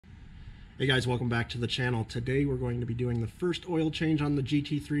Hey guys, welcome back to the channel. Today we're going to be doing the first oil change on the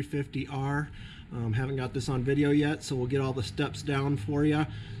GT350R. Haven't got this on video yet, so we'll get all the steps down for you.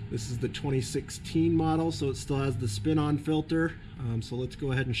 This is the 2016 model, so it still has the spin-on filter. So let's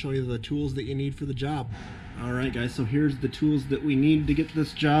go ahead and show you the tools that you need for the job. Alright guys, so here's the tools that we need to get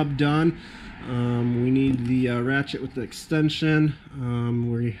this job done. We need the ratchet with the extension.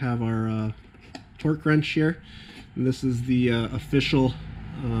 We have our torque wrench here. And this is the official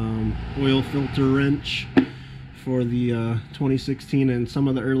oil filter wrench for the 2016 and some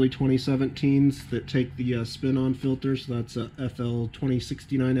of the early 2017s that take the spin-on filter. So that's a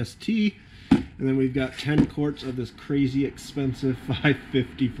FL2069ST, and then we've got 10 quarts of this crazy expensive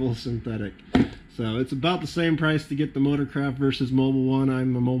 550 full synthetic. So it's about the same price to get the Motorcraft versus Mobile One.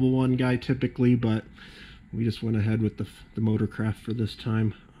 I'm a Mobile One guy typically, but we just went ahead with the Motorcraft for this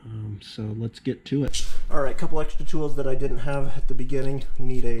time. So let's get to it. Alright, a couple extra tools that I didn't have at the beginning. You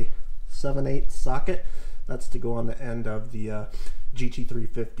need a 7/8 socket. That's to go on the end of the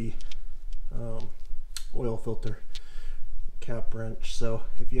GT350 oil filter cap wrench. So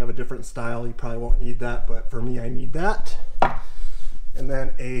if you have a different style, you probably won't need that, but for me, I need that. And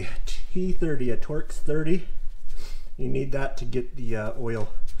then a T30, a Torx 30. You need that to get the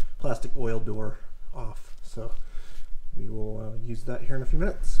plastic oil door off. So we will use that here in a few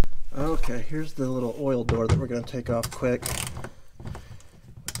minutes. Okay, here's the little oil door that we're going to take off quick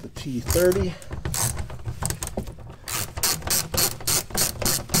with the T30.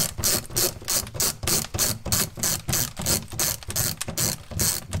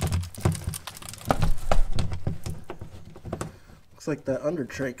 Looks like that under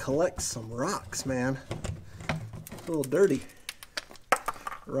tray collects some rocks, man. It's a little dirty.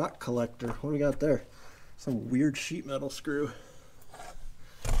 Rock collector. What do we got there? Some weird sheet metal screw.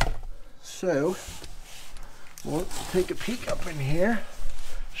 So let's take a peek up in here,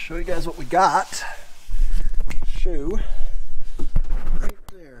 show you guys what we got. Shoe right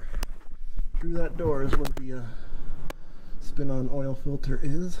there through that door is where the spin-on oil filter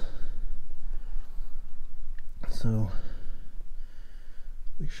is. So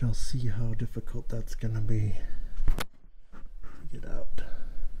we shall see how difficult that's gonna be to get out.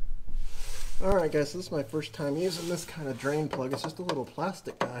 Alright guys, so this is my first time using this kind of drain plug. It's just a little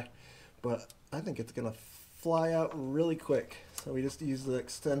plastic guy, but I think it's going to fly out really quick. So we just use the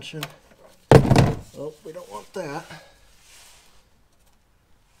extension. Oh, we don't want that.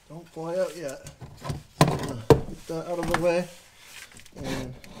 Don't fly out yet. So get that out of the way.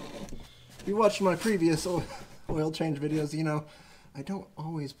 And if you watched my previous oil change videos, you know I don't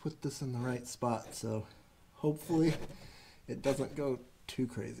always put this in the right spot. So hopefully it doesn't go too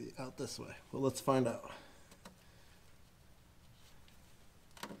crazy out this way. Well, let's find out.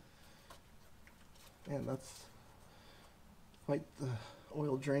 Man, that's quite the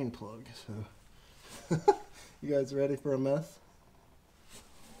oil drain plug. So you guys ready for a mess?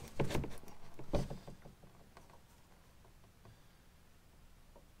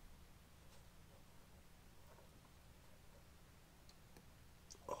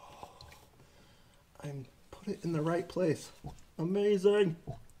 Oh, I put it in the right place. Amazing.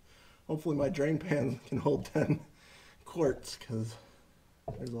 Hopefully my drain pan can hold 10 quarts, because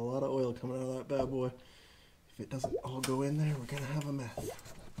there's a lot of oil coming out of that bad boy. If it doesn't all go in there, we're gonna have a mess.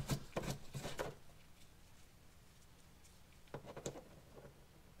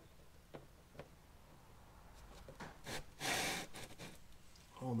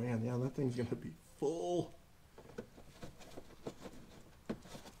 Oh man, yeah, that thing's gonna be full.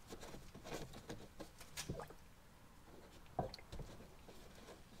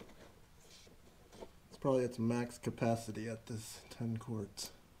 Probably its max capacity at this 10 quarts.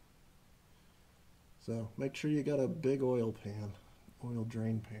 So make sure you got a big oil pan, oil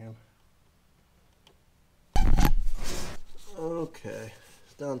drain pan. Okay,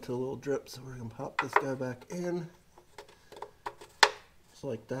 it's down to a little drip, so we're gonna pop this guy back in. Just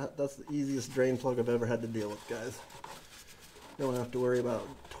like that. That's the easiest drain plug I've ever had to deal with, guys. Don't have to worry about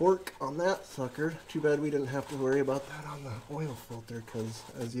torque on that sucker. Too bad we didn't have to worry about that on the oil filter, because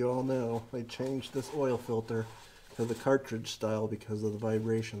as you all know, they changed this oil filter to the cartridge style because of the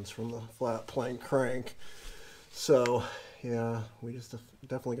vibrations from the flat plank crank. So yeah, we just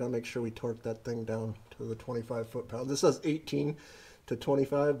definitely got to make sure we torque that thing down to the 25 foot-pounds. This says 18 to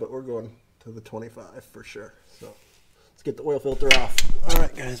 25, but we're going to the 25 for sure. So let's get the oil filter off.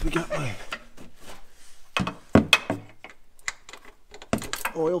 Alright guys, we got my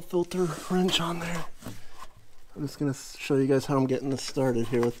oil filter wrench on there. I'm just going to show you guys how I'm getting this started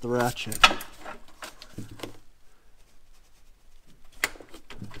here with the ratchet.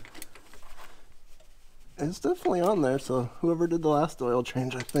 It's definitely on there, so whoever did the last oil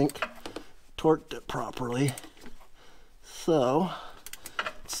change, I think, torqued it properly. So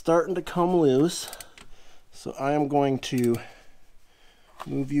it's starting to come loose. So I am going to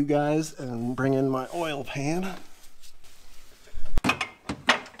move you guys and bring in my oil pan.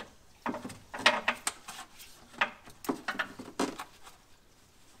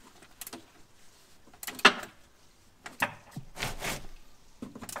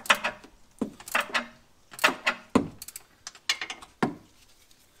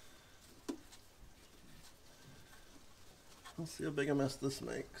 Let's see how big a mess this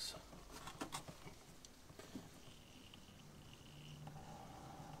makes.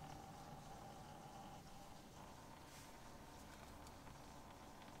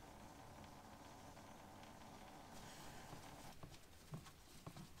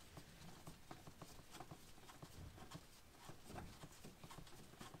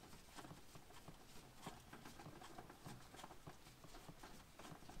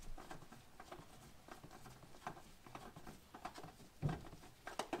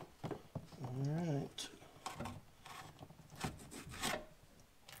 Alright,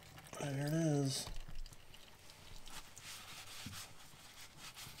 there it is.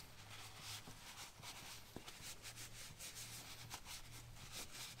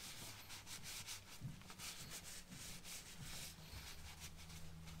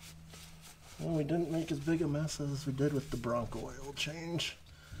 Well, we didn't make as big a mess as we did with the Bronco oil change.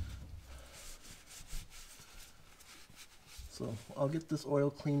 So I'll get this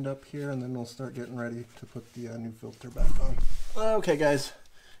oil cleaned up here and then we'll start getting ready to put the new filter back on. Okay guys,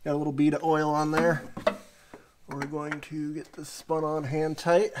 got a little bead of oil on there. We're going to get this spun on hand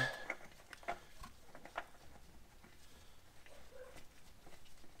tight.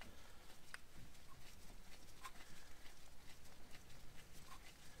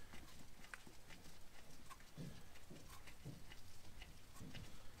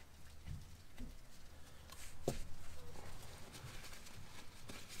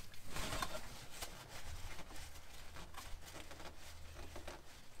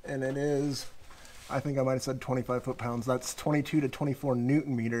 And it is, I think I might have said 25 foot-pounds. That's 22 to 24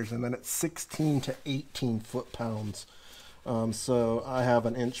 Newton meters, and then it's 16 to 18 foot-pounds. So I have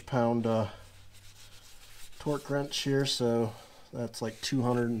an inch-pound torque wrench here, so that's like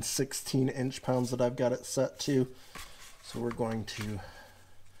 216 inch-pounds that I've got it set to. So we're going to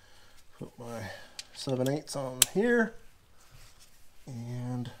put my 7/8 on here,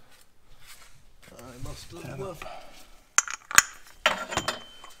 and I must have left.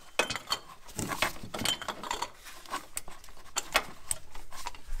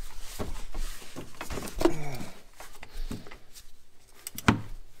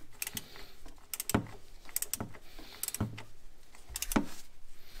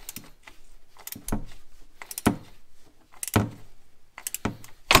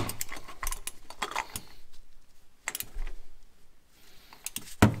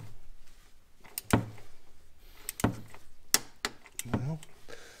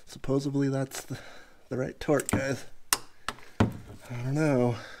 Supposedly that's the right torque, guys. I don't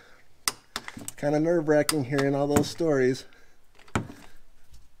know. It's kind of nerve-wracking hearing all those stories.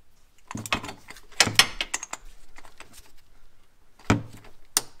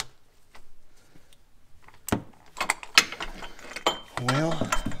 Well,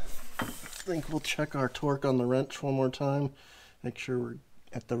 I think we'll check our torque on the wrench one more time. Make sure we're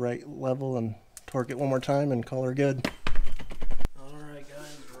at the right level and torque it one more time and call her good.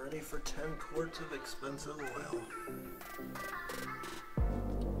 For 10 quarts of expensive oil.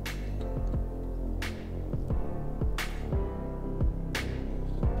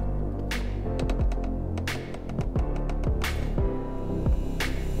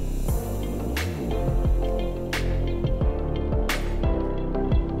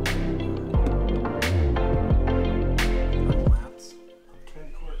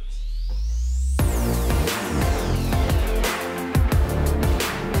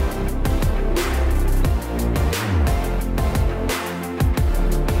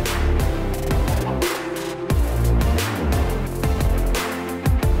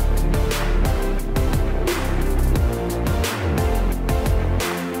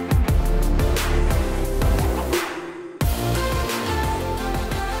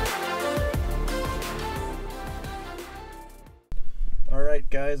 Alright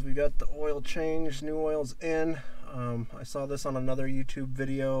guys, we got the oil changed, new oil's in. I saw this on another YouTube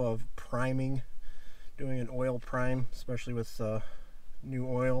video of priming, doing an oil prime, especially with new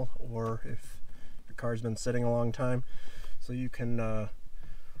oil or if your car's been sitting a long time. So you can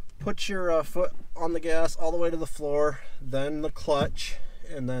put your foot on the gas all the way to the floor, then the clutch,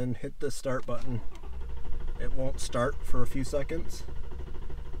 and then hit the start button. It won't start for a few seconds.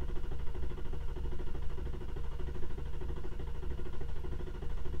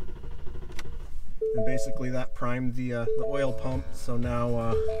 And basically that primed the oil pump, so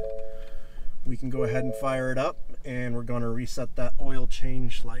now we can go ahead and fire it up, and we're going to reset that oil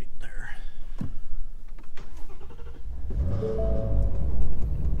change light there.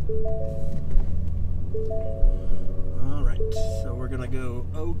 Alright, so we're going to go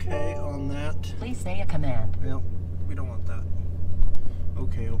OK on that. Please say a command. Well, we don't want that.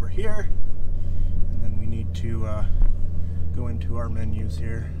 OK over here, and then we need to go into our menus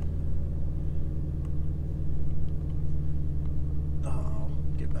here.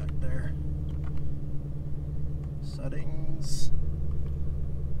 Get back there. Settings,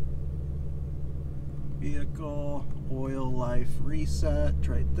 vehicle, oil life reset,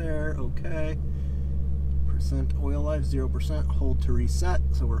 right there. Okay. Percent oil life 0%. Hold to reset.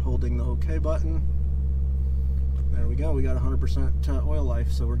 So we're holding the OK button. There we go. We got 100% oil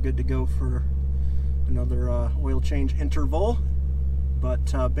life, so we're good to go for another oil change interval.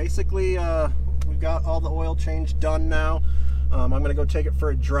 But basically, we've got all the oil change done now. I'm going to go take it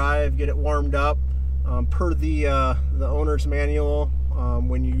for a drive, get it warmed up. Per the owner's manual,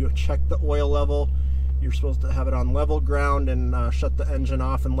 when you check the oil level, you're supposed to have it on level ground and shut the engine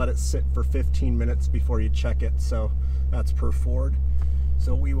off and let it sit for 15 minutes before you check it. So that's per Ford.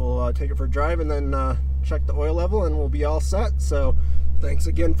 So we will take it for a drive and then check the oil level, and we'll be all set. So thanks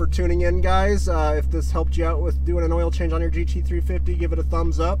again for tuning in, guys. If this helped you out with doing an oil change on your GT350, give it a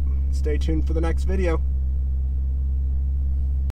thumbs up. Stay tuned for the next video.